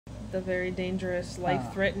the very dangerous,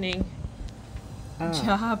 life-threatening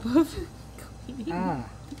job of cleaning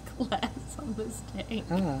glass on this tank.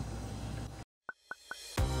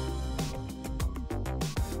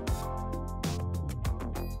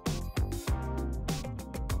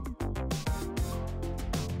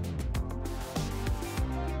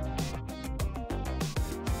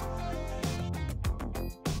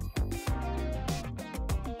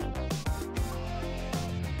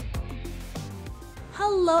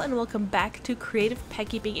 Hello and welcome back to Creative Pet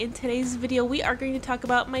Keeping. In today's video we are going to talk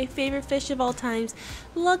about my favorite fish of all times.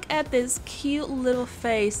 Look at this cute little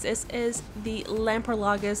face. This is the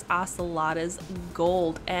Lamprologus ocellatus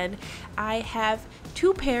gold, and I have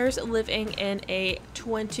two pairs living in a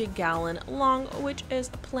 20-gallon long, which is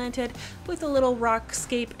planted with a little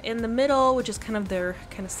rockscape in the middle, which is kind of their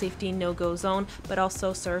safety no-go zone, but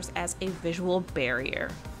also serves as a visual barrier.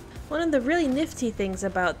 One of the really nifty things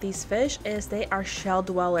about these fish is they are shell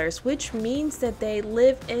dwellers, which means that they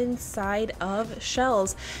live inside of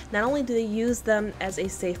shells. Not only do they use them as a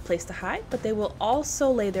safe place to hide, but they will also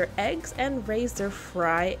lay their eggs and raise their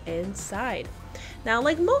fry inside. Now,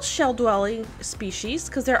 like most shell-dwelling species,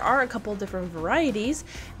 because there are a couple different varieties,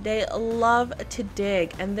 they love to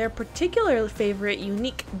dig, and their particular favorite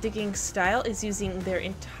unique digging style is using their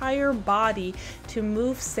entire body to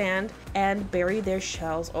move sand and bury their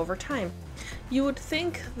shells over time. You would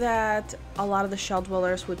think that a lot of the shell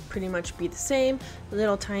dwellers would pretty much be the same.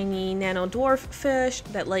 Little tiny nano dwarf fish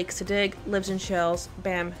that likes to dig, lives in shells,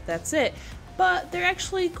 bam, that's it. But they're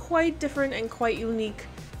actually quite different and quite unique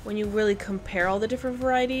when you really compare all the different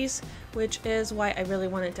varieties, which is why I really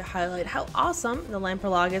wanted to highlight how awesome the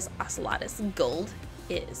Lamprologus ocellatus gold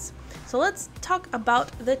is. So let's talk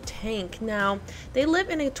about the tank. Now, they live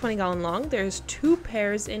in a 20-gallon long. There's two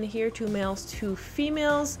pairs in here, two males, two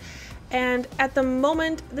females. And at the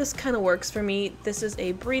moment, this kind of works for me. This is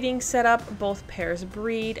a breeding setup. Both pairs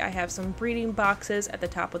breed. I have some breeding boxes at the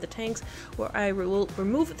top of the tanks where I will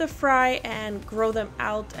remove the fry and grow them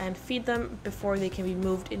out and feed them before they can be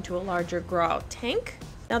moved into a larger grow out tank.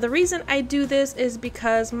 Now, the reason I do this is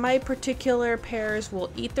because my particular pairs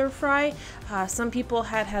will eat their fry. Some people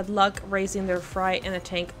had luck raising their fry in a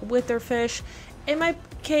tank with their fish. In my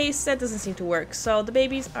case, that doesn't seem to work, so the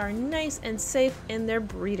babies are nice and safe in their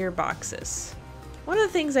breeder boxes. One of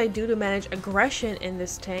the things I do to manage aggression in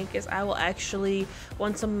this tank is I will actually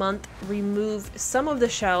once a month remove some of the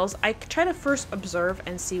shells. I try to first observe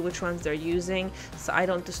and see which ones they're using so I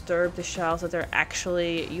don't disturb the shells that they're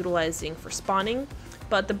actually utilizing for spawning.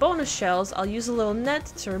 But the bonus shells, I'll use a little net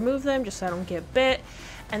to remove them just so I don't get bit.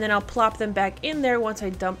 And then I'll plop them back in there once I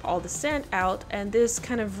dump all the sand out, and this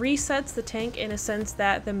kind of resets the tank in a sense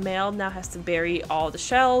that the male now has to bury all the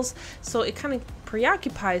shells, so it kind of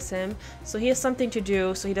preoccupies him, so he has something to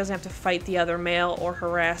do so he doesn't have to fight the other male or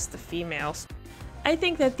harass the females. I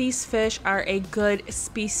think that these fish are a good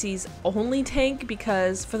species only tank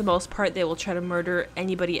because for the most part they will try to murder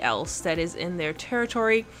anybody else that is in their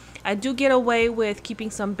territory. I do get away with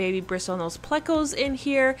keeping some baby bristlenose plecos in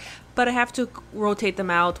here, but I have to rotate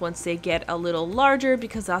them out once they get a little larger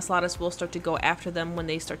because the ocellatus will start to go after them when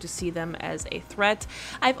they start to see them as a threat.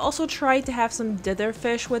 I've also tried to have some dither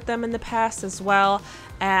fish with them in the past as well,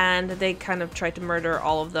 and they kind of tried to murder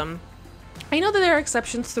all of them. I know that there are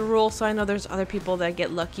exceptions to the rule, so I know there's other people that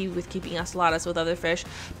get lucky with keeping ocellatus with other fish,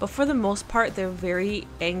 but for the most part they're very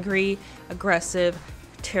angry, aggressive,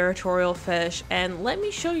 territorial fish, and let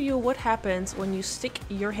me show you what happens when you stick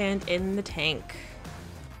your hand in the tank.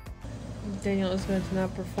 Daniel is going to now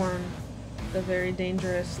perform the very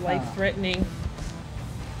dangerous, life-threatening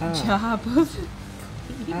job of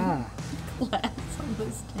cleaning glass on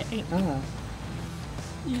this tank.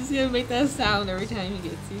 You just gotta make that sound every time he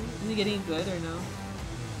gets you. Is he getting good or no?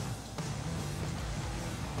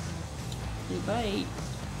 You bite.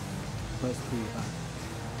 Press 3 back.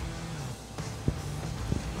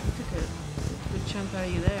 Took a good chunk out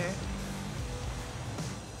of you there.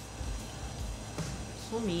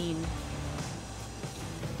 So mean.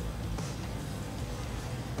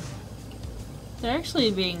 They're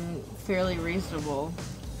actually being fairly reasonable.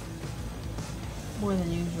 More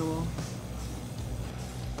than usual.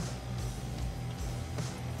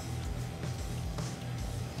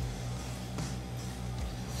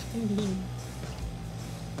 Mean.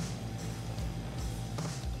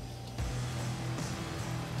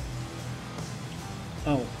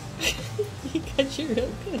 Oh. He got you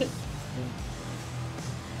real good.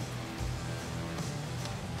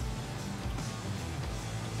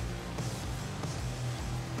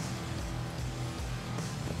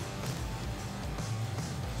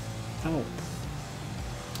 Ow.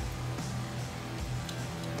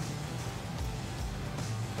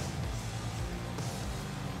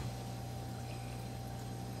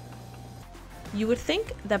 You would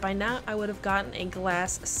think that by now I would have gotten a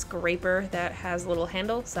glass scraper that has a little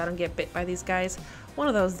handle so I don't get bit by these guys. One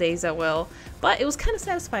of those days I will. But it was kind of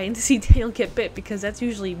satisfying to see Daniel get bit because that's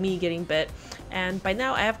usually me getting bit. And by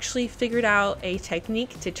now I actually figured out a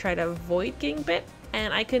technique to try to avoid getting bit.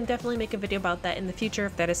 And I can definitely make a video about that in the future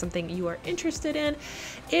if that is something you are interested in.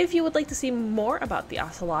 If you would like to see more about the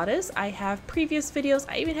ocellatus, I have previous videos.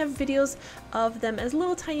 I even have videos of them as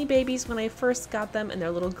little tiny babies when I first got them in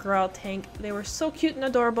their little grow out tank. They were so cute and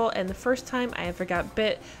adorable, and the first time I ever got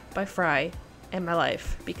bit by fry in my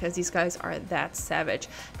life because these guys are that savage.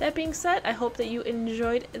 That being said, I hope that you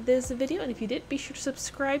enjoyed this video, and if you did, be sure to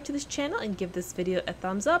subscribe to this channel and give this video a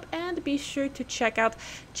thumbs up, and be sure to check out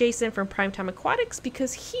Jason from Primetime Aquatics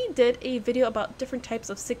because he did a video about different types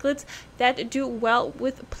of cichlids that do well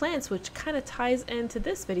with plants, which kind of ties into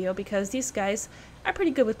this video because these guys are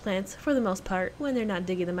pretty good with plants for the most part when they're not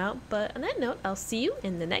digging them out. But on that note, I'll see you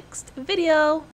in the next video.